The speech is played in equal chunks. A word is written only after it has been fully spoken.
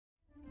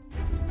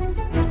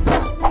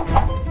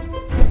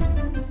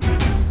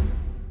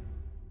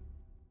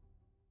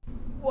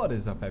What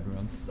is up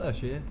everyone,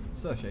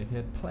 Sershade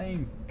here,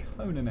 playing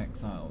Conan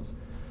Exiles.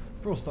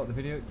 Before I start the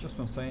video, just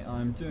want to say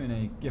I'm doing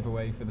a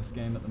giveaway for this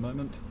game at the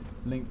moment.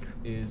 Link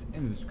is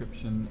in the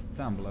description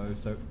down below,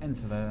 so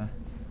enter there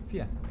for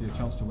your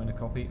chance to win a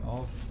copy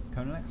of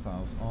Conan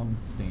Exiles on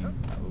Steam,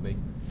 that will be.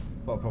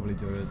 What I'll probably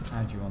do is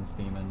add you on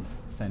Steam and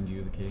send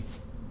you the key.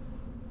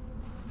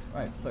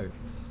 Right, so,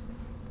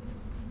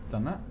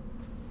 done that?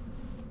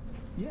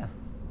 Yeah,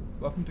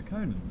 welcome to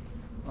Conan.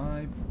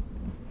 I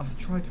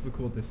tried to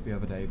record this the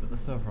other day, but the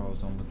server I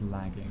was on was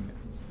lagging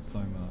so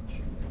much.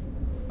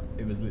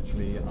 It was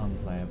literally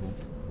unplayable.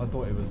 I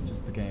thought it was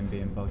just the game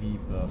being buggy,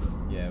 but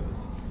yeah, it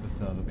was the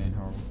server being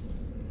horrible.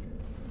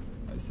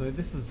 So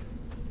this is,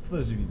 for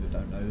those of you that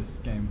don't know, this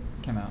game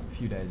came out a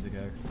few days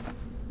ago,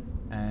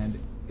 and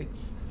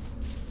it's,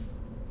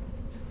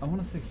 I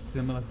want to say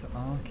similar to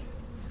Ark,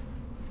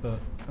 but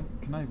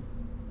can I?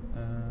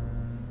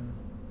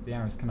 The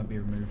arrows cannot be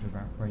removed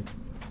without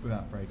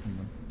breaking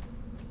them.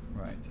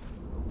 Right.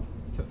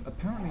 So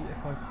apparently if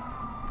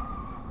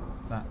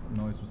that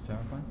noise was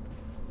terrifying.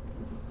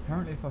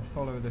 Apparently if I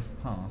follow this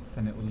path,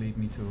 then it will lead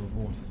me to a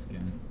water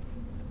skin.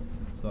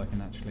 So I can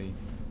actually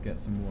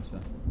get some water.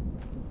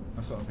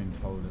 That's what I've been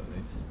told at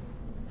least.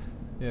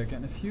 Yeah,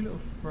 getting a few little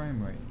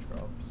frame rate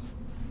drops.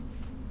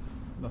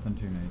 Nothing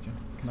too major.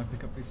 Can I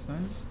pick up these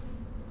stones?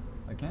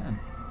 I can.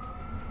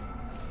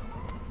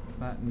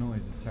 That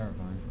noise is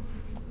terrifying.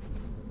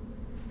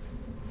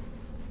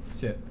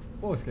 Shit.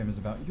 All this game is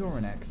about, you're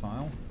in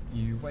exile,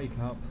 you wake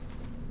up,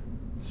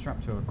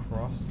 strapped to a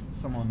cross,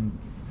 someone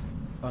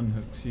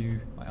unhooks you,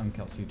 like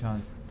uncuts you,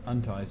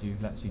 unties you,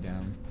 lets you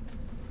down,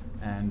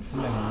 and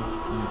from then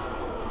on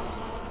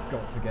you've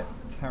got to get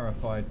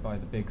terrified by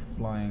the big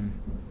flying,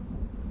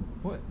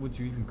 what would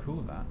you even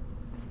call that?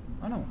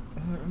 I don't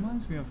know, it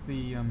reminds me of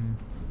the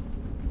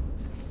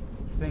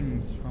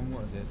things from,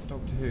 what is it,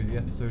 Doctor Who, the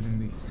episode in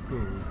the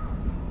school,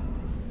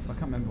 I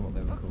can't remember what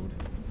they were called,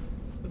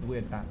 but the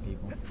weird bat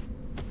people.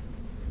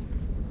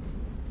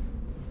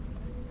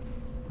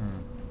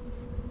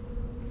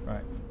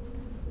 Right.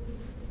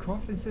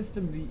 Crafting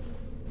system, the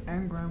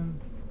engram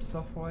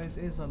stuff-wise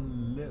is a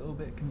little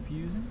bit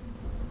confusing.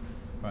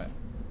 Right.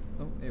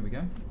 Oh, here we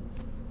go.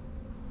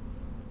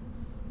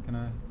 Can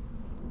I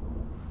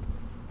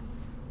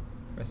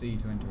press E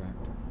to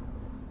interact?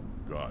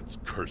 Gods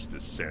curse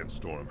this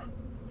sandstorm.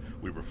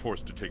 We were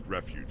forced to take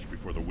refuge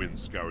before the wind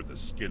scoured the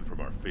skin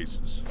from our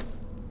faces.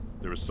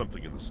 There is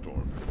something in the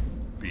storm.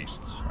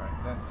 Beasts.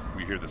 Right,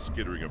 we hear the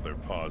skittering of their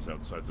paws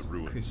outside the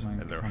ruins,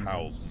 and their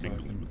howls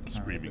mingling with the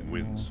screaming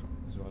winds.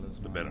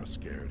 The men are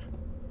scared.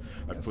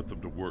 I've put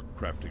them to work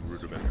crafting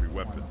rudimentary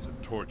weapons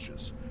and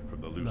torches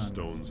from the loose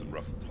stones and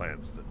rough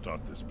plants that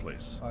dot this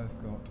place.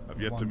 I've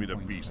yet to meet a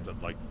beast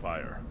that liked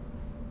fire,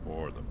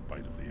 or the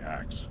bite of the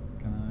axe.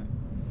 Can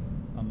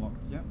I unlock,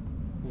 yep,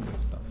 all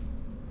this stuff.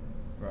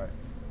 Right.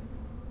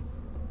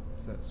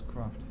 So let's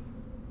craft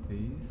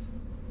these.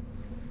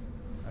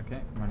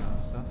 Okay, run out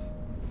of stuff.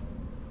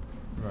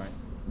 Right.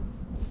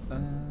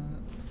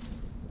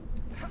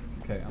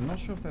 Okay, I'm not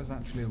sure if there's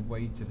actually a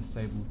way to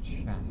disable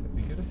chat. It'd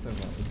be good if there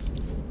was.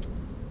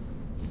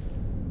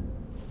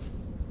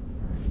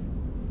 Right.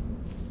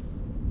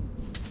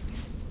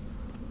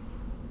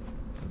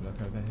 Let's have a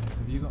look over here.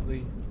 Have you got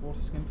the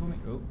water skin for me?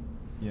 Oh,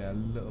 yeah, a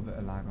little bit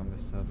of lag on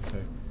this server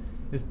too.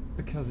 It's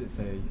because it's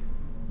a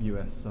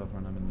US server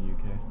and I'm in the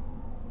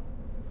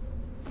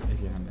UK. If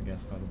you hadn't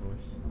guessed by the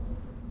voice.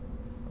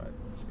 Right,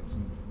 let's get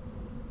some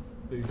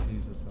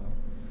booties as well.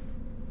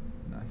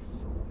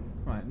 Nice.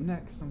 Right,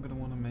 next I'm going to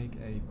want to make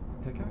a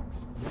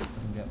pickaxe. Yep, I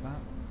can get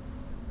that.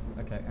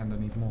 Okay, and I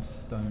need more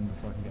stone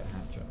before I can get a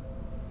hatchet.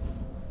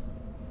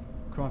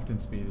 Crafting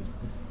speed is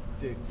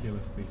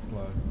ridiculously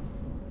slow.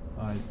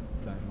 I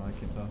don't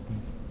like it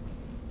personally.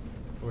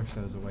 I wish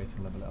there was a way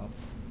to level it up.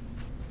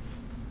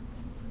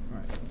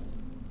 Right.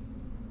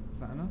 Is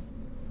that enough?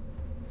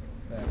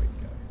 There we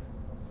go.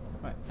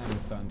 Right, and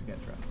we're starting to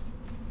get dressed.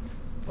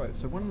 Right,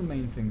 so one of the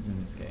main things in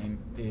this game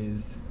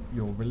is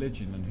your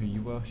religion and who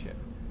you worship.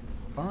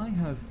 I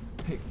have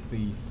picked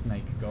the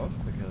snake god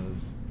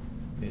because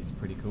it's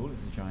pretty cool,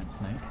 it's a giant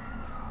snake.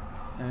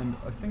 And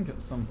I think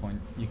at some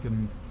point you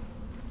can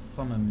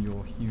summon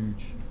your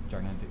huge,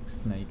 gigantic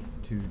snake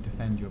to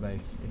defend your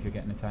base if you're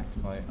getting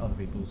attacked by other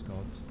people's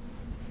gods.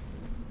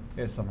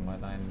 There's something like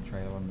that in the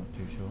trailer, I'm not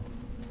too sure.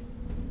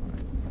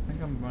 Right, I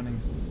think I'm running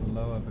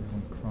slower because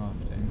I'm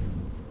crafting.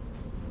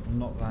 I'm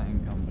not that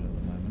encumbered at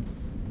the moment.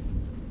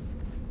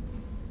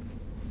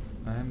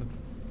 I am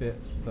a bit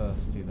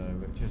thirsty though,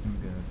 which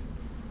isn't good.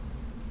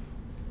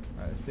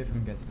 Right, let's see if I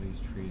can get to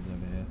these trees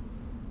over here.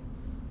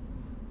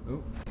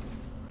 Oh,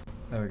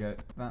 there we go.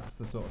 That's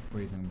the sort of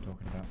freezing I'm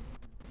talking about.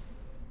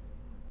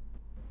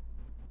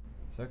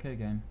 It's okay,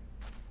 game.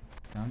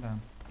 Calm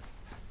down.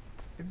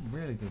 It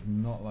really does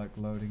not like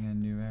loading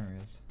in new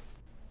areas.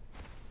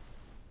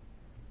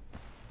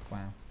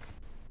 Wow.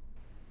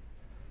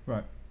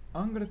 Right,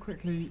 I'm going to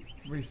quickly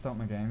restart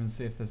my game and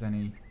see if there's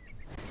any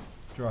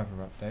driver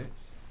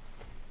updates.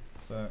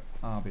 So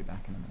I'll be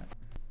back in a minute.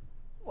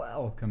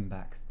 Welcome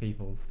back,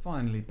 people.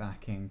 Finally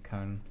back in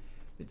Conan.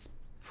 It's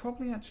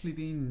probably actually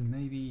been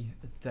maybe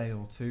a day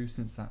or two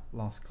since that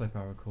last clip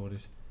I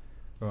recorded,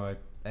 where I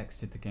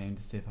exited the game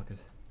to see if I could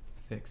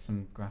fix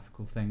some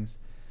graphical things,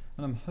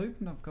 and I'm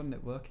hoping I've gotten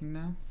it working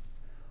now.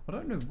 I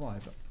don't know why,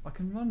 but I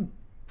can run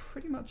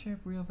pretty much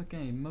every other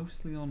game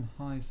mostly on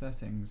high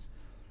settings.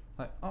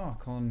 Like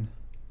Ark on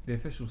the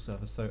official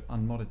server, so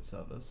unmodded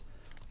servers,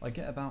 I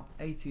get about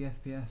 80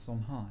 FPS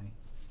on high.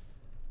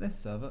 This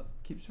server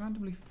keeps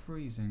randomly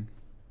freezing.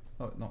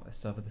 Oh, not this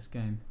server, this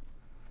game.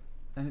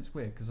 And it's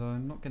weird because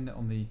I'm not getting it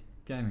on the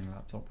gaming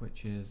laptop,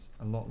 which is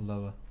a lot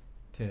lower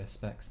tier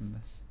specs than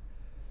this.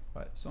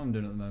 Right, so what I'm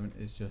doing at the moment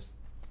is just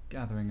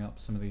gathering up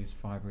some of these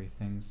fibery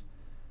things,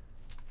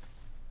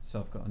 so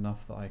I've got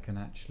enough that I can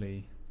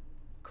actually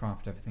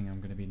craft everything I'm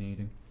going to be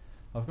needing.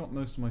 I've got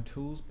most of my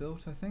tools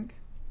built, I think.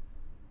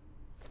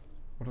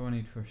 What do I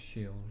need for a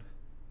shield?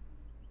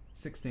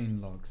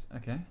 16 logs,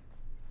 okay.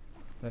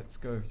 Let's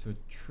go over to a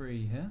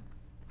tree here.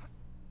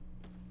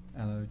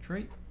 Hello,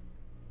 tree.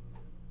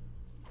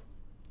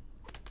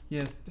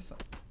 Yes,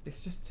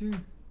 it's just too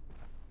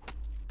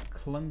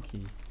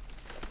clunky.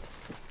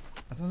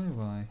 I don't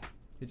know why.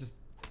 It just...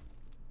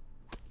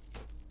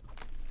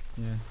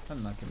 yeah, I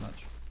don't like it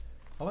much.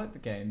 I like the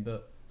game,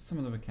 but some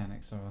of the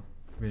mechanics are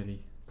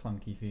really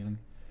clunky feeling.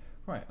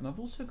 Right, and I've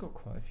also got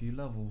quite a few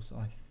levels,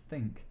 I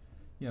think.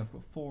 Yeah, I've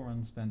got 4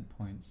 unspent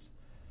points.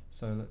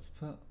 So let's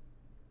put...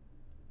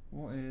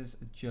 what is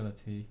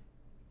agility?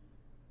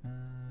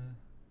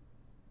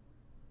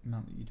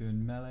 Amount that you do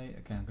in melee.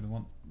 Okay, I'm going to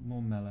want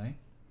more melee.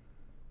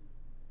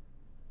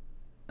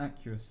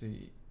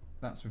 Accuracy,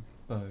 that's with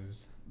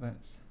bows.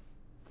 Let's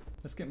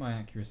get my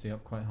accuracy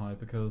up quite high,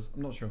 because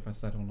I'm not sure if I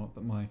said or not,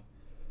 but my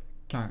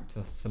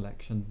character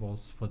selection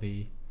was for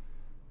the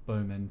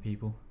bowmen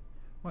people.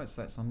 Right,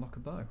 so let's unlock a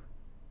bow.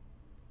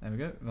 There we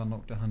go, we've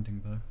unlocked a hunting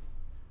bow.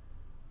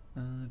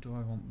 Do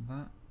I want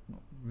that?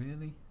 Not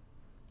really.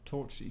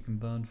 Torch that you can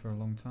burn for a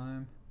long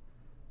time.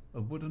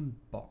 A wooden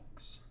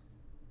box.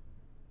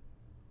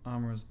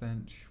 Armorer's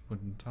bench,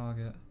 wooden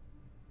target.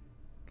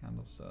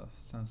 Candle stuff,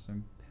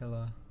 sandstone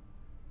pillar.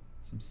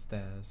 Some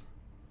stairs.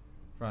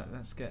 Right,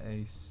 let's get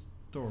a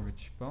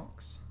storage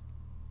box.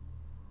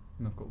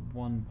 And I've got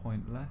 1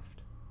 point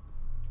left.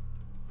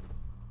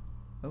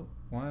 Oh,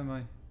 why am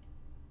I...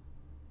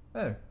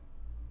 oh.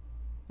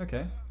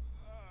 Okay.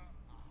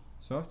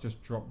 So I've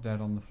just dropped dead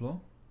on the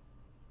floor.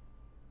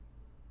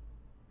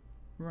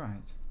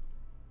 Right.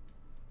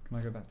 Can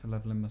I go back to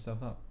leveling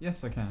myself up?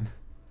 Yes, I can.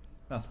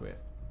 That's weird.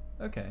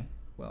 Okay,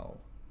 well...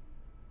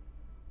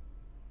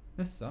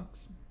 this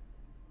sucks.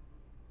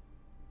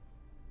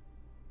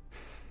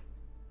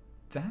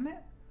 Damn it!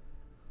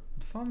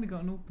 I'd finally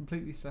gotten all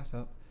completely set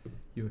up.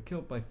 You were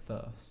killed by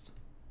thirst.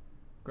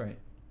 Great.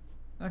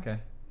 Okay.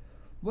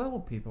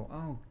 Well, people,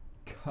 I'll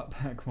cut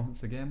back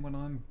once again when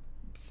I'm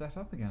set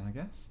up again, I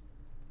guess.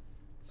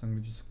 So I'm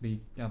going to just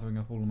be gathering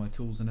up all of my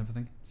tools and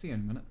everything. See you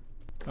in a minute.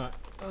 Alright,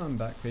 I'm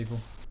back, people.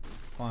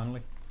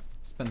 Finally.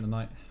 Spent the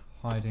night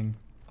hiding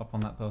up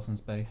on that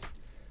person's base.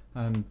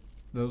 And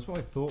there was what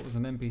I thought was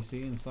an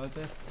NPC inside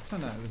there.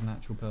 Turned out it was an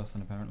actual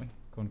person, apparently,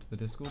 according to the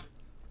Discord.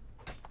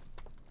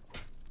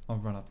 I'll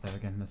run up there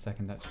again in a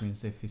second, actually, and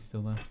see if he's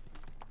still there.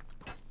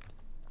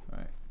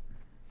 Right.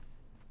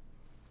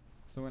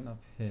 So I went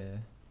up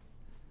here.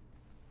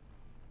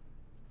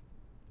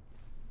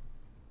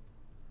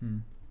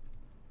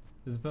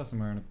 There's a person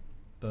wearing a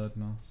bird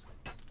mask.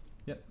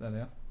 Yep, there they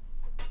are.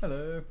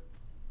 Hello!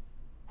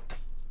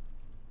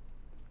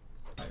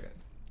 Okay.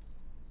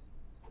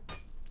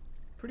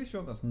 Pretty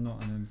sure that's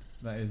not an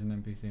that is an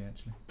NPC,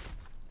 actually.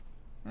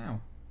 Ow.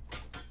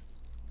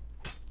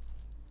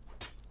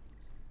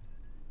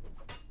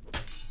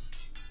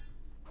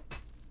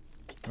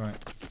 Right.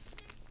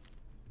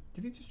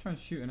 Did he just try and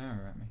shoot an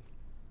arrow at me?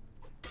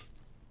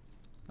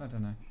 I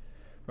don't know.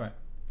 Right.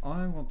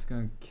 I want to go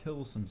and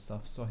kill some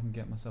stuff so I can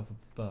get myself a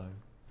bow.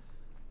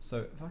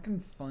 So if I can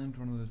find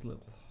one of those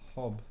little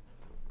hob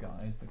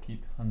guys that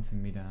keep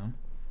hunting me down.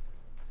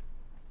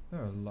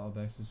 There are a lot of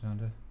bases around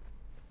here.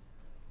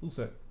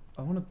 Also,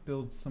 I want to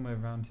build somewhere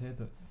around here,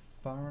 but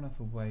far enough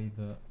away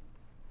that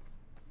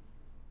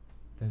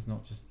there's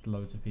not just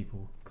loads of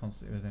people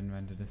constantly within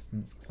render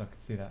distance, because I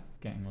could see that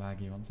getting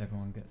laggy once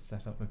everyone gets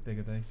set up with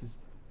bigger bases.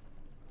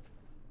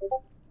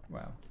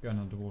 Wow, going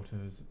underwater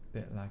is a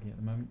bit laggy at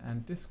the moment,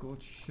 and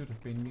Discord should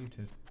have been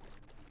muted.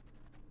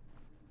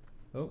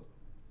 Oh.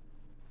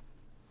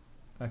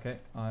 Okay,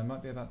 I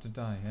might be about to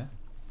die here.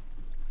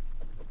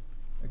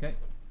 Okay,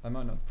 I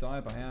might not die,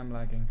 but I am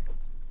lagging.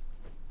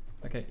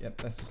 Okay,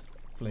 yep, let's just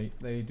flee.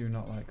 They do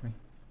not like me.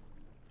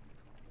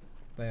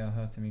 They are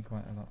hurting me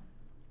quite a lot.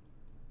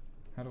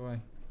 How do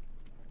I...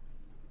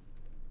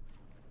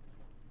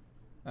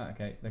 ah,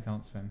 okay, they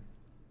can't swim.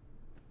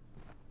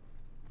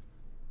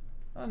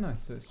 Oh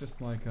nice, so it's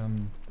just like the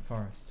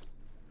forest.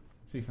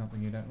 See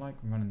something you don't like,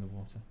 run in the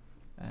water,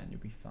 and you'll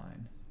be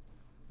fine.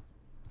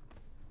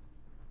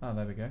 Oh,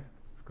 there we go.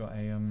 We've got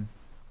a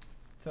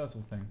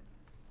turtle thing.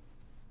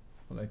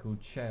 What they're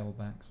called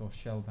shellbacks or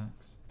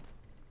shellbacks.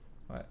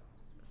 Right,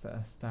 is that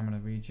a stamina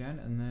regen,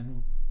 and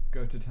then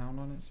go to town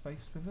on its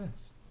face with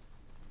this.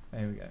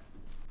 There we go.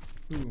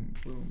 Boom,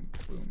 boom,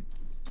 boom.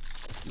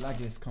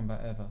 Laggiest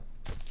combat ever.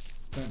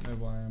 Don't know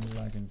why I'm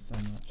lagging so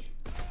much.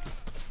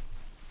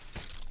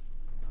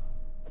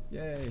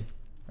 Yay!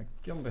 I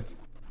killed it.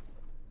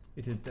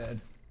 It is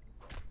dead.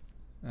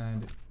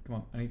 And come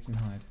on, I need some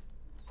hide.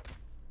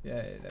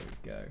 Yay, there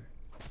we go.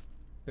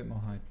 Bit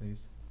more hide,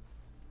 please.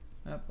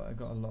 Ah, but I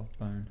got a lot of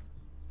bone.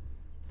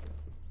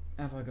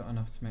 Have I got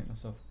enough to make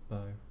myself a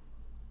bow?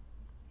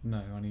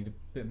 No, I need a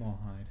bit more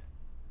hide.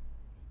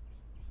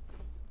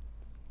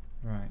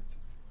 Right.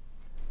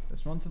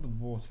 Let's run to the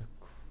water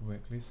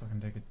quickly so I can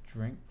take a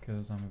drink,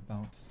 because I'm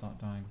about to start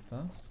dying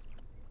first.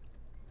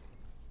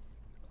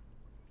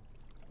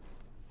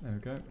 There we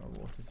go, our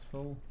water's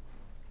full.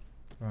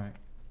 Right.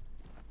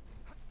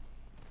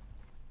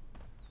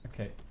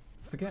 Okay,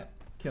 forget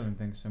killing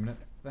things for a minute.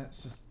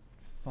 Let's just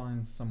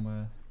find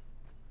somewhere.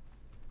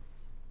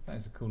 That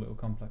is a cool little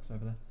complex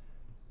over there.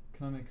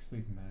 Can I make a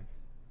sleeping bag?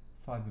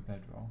 Fibre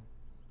bedroll.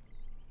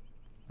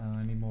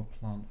 I need more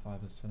plant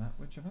fibres for that,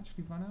 which I've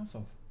actually run out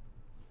of.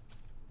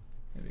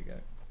 Here we go.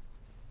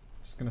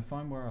 Just going to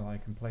find where I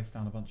like and place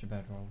down a bunch of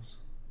bedrolls.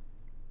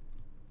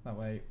 That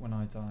way, when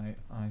I die,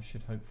 I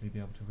should hopefully be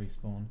able to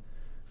respawn.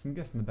 So I'm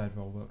guessing the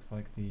bedroll looks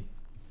like the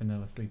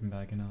vanilla sleeping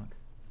bag in Ark.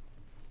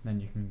 Then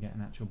you can get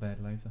an actual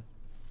bed later.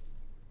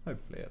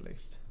 Hopefully, at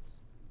least.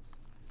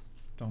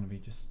 Don't want to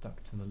be just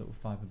stuck to the little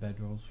fibre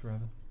bedrolls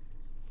forever.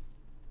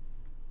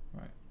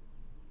 Right.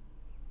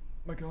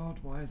 My god,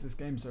 why is this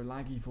game so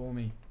laggy for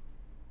me?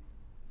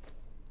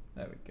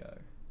 There we go.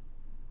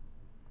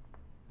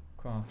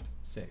 Craft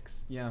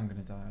 6. Yeah, I'm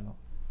going to die a lot.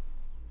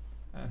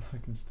 And I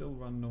can still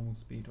run normal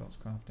speed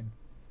whilst crafting.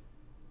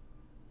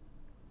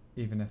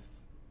 Even if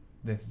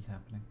this is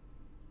happening.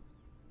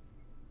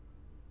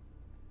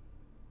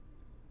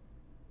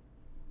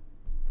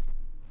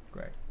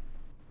 Great.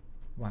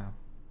 Wow.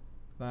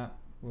 That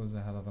was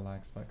a hell of a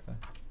lag spike there.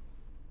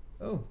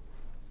 Oh!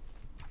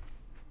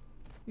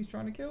 He's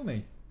trying to kill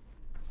me!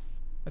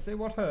 I say,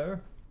 what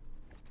her?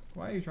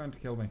 Why are you trying to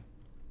kill me?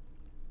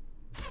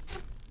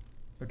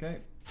 Okay.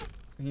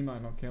 He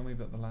might not kill me,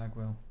 but the lag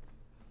will.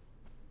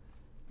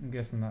 I'm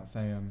guessing that's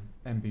a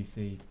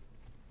NBC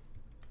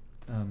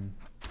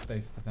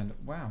based defender.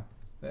 Wow,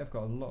 they've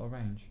got a lot of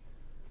range,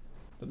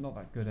 but not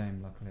that good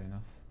aim, luckily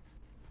enough.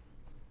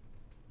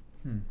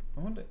 I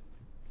wonder.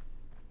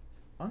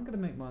 I'm gonna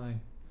make my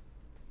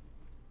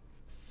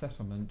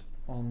settlement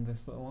on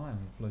this little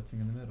island floating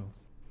in the middle,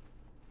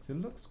 because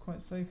it looks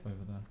quite safe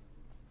over there.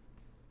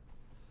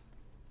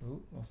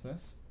 Oh, what's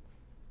this?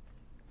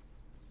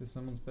 Is this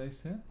someone's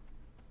base here?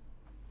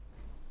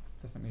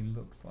 Definitely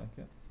looks like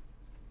it.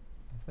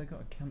 Have they got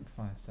a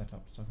campfire set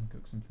up so I can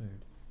cook some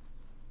food?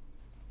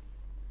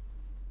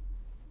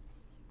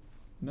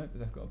 Nope, but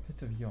they've got a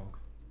pit of yog.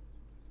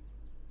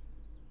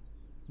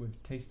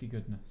 With tasty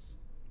goodness.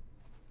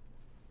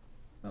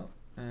 Oh,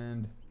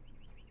 and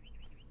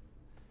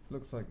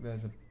looks like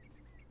there's a...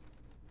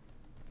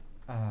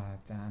 Ah,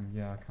 damn,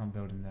 yeah, I can't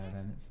build in there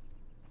then. It's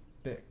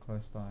a bit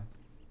close by.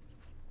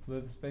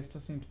 Although the space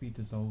does seem to be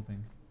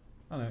dissolving.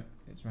 Oh no,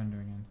 it's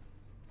rendering in.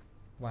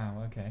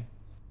 Wow, okay.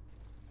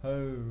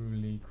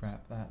 Holy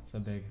crap, that's a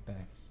big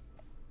base.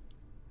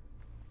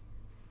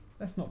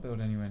 Let's not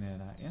build anywhere near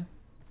that, yeah?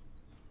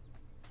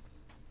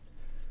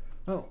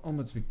 Well,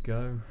 onwards we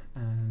go,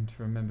 and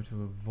remember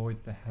to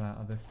avoid the hell out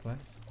of this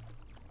place.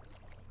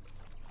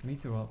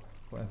 Meter up,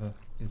 whatever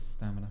is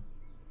stamina.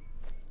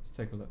 Let's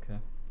take a look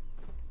here.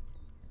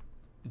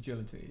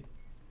 Agility.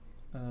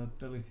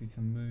 Ability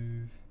to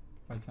move.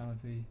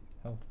 Vitality.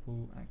 Health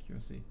pool.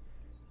 Accuracy.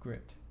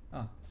 Grit.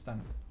 Ah,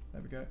 stamina.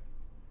 There we go.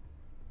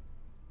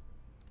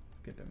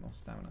 Get a bit more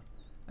stamina.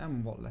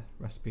 And what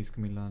recipes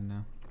can we learn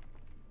now?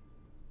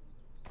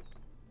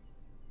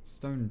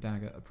 Stone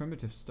dagger. A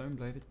primitive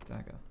stone-bladed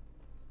dagger.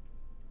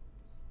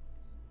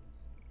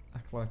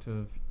 Acolyte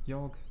of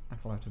Yog.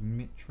 Acolyte of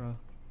Mitra.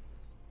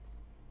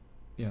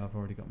 Yeah, I've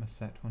already got my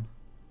set one.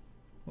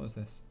 What is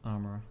this?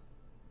 Armourer.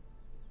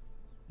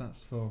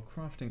 That's for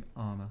crafting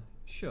armour.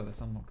 Sure,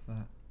 let's unlock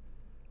that.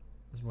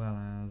 As well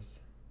as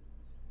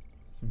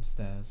some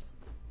stairs.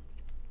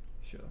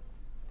 Sure.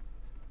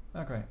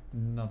 Okay,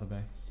 another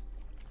base.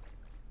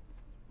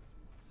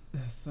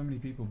 There's so many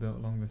people built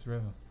along this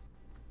river.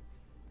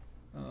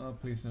 Oh,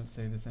 please don't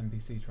say this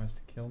NPC tries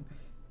to kill me.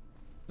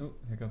 Oh,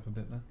 hiccup a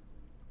bit there.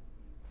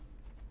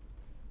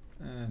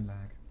 And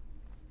lag.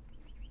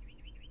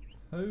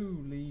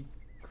 Holy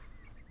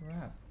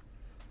crap.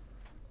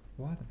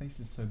 Why are the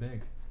bases so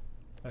big?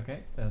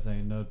 Okay, there's a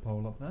nerd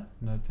pole up there.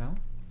 Nerd town.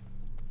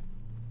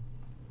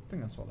 I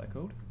think that's what they're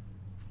called.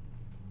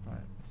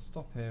 Right, let's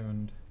stop here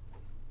and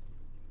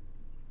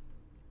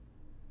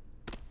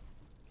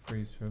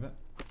freeze for a bit.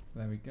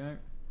 There we go.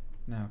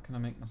 Now, can I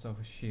make myself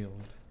a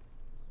shield?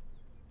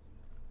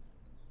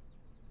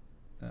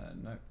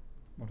 No.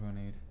 What do I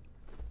need?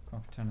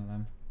 Craft 10 of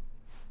them.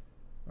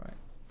 Right.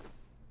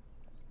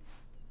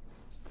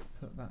 Let's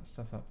put that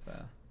stuff up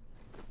there.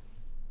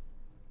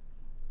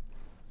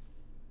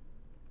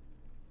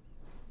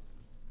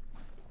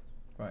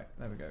 Right,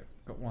 there we go.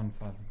 Got one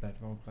fibre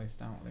bedroll placed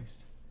down at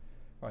least.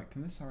 Right,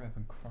 can this hurry up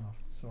and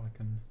craft so I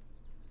can...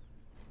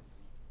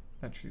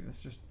 Actually,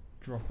 let's just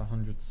drop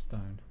 100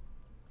 stone.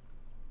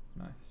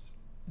 Nice.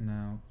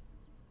 Now,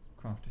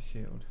 craft a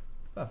shield.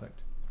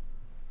 Perfect.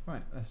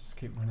 Right, let's just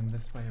keep running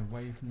this way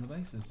away from the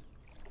bases.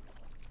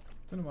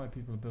 Don't know why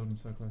people are building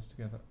so close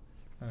together.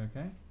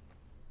 Okay.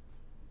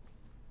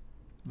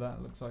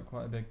 That looks like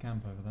quite a big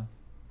camp over there.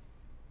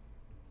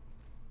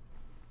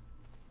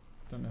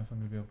 Don't know if I'm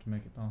going to be able to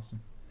make it past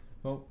them.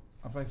 Well,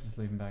 I placed a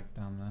sleeping bag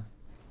down there.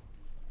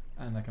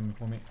 And they're coming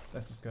for me.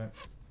 Let's just go.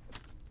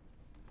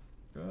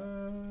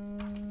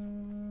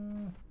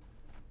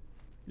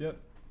 Yep,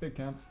 big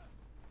camp.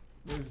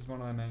 This is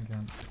one of my main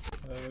camps.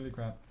 Holy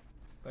crap.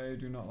 They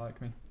do not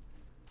like me.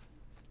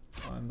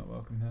 I'm not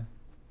welcome here.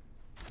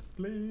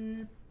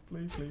 Flee!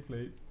 Flee, flee,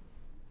 flee.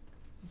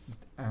 It's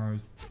just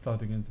arrows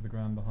thudding into the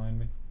ground behind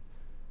me.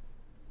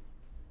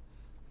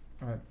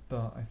 Alright,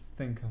 but I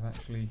think I've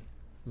actually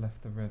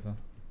left the river.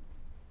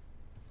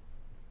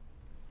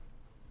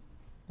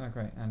 Oh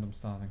great, and I'm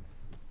starving.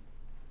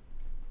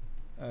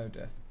 Oh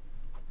dear.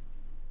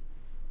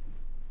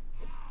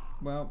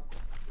 Well,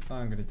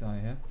 I'm gonna die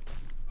here.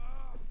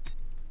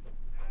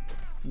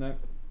 No.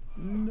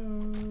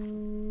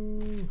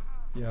 No.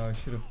 Yeah, I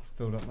should have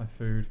filled up my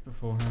food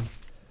beforehand.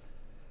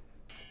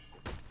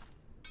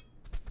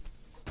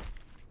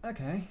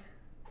 Okay.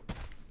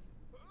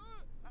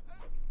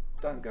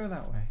 Don't go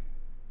that way.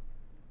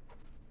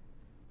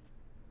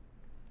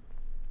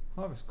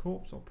 Harvest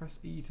corpse or press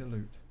E to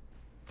loot.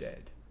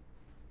 Dead.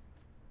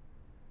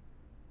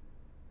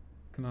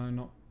 Can I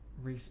not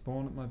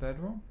respawn at my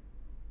bedroll?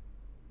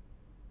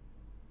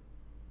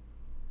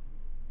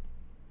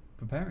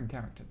 Preparing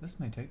character. This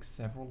may take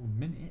several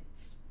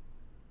minutes.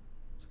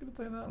 What's going to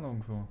take that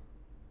long for?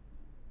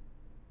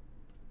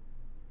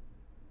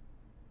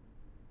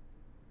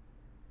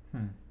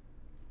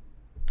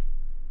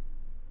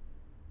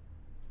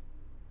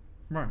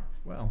 Right,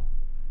 well.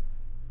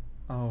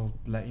 I'll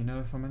let you know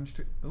if I manage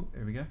to... Oh,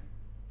 here we go.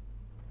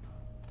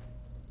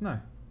 No.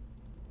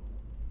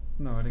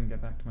 No, I didn't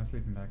get back to my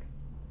sleeping bag.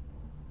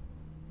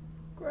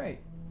 Great.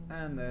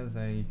 And there's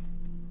a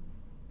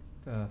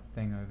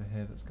thing over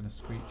here that's going to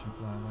screech and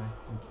fly away.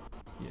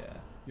 And yeah,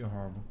 you're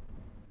horrible.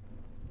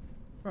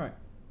 Right.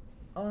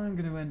 I'm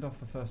going to end off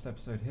the first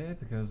episode here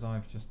because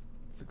I've just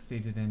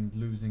succeeded in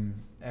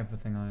losing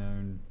everything I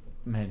own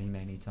many,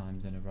 many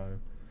times in a row.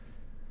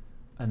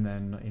 And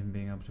then not even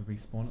being able to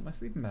respawn at my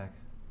sleeping bag.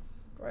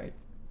 Great.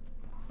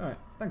 Alright,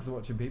 thanks for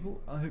watching, people.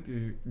 I hope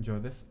you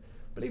enjoyed this.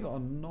 Believe it or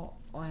not,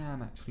 I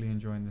am actually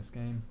enjoying this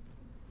game.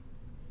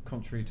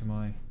 Contrary to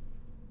my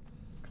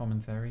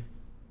commentary.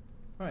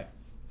 Right,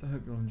 so I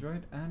hope you all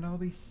enjoyed, and I'll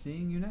be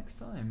seeing you next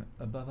time.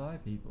 Bye-bye,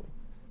 people.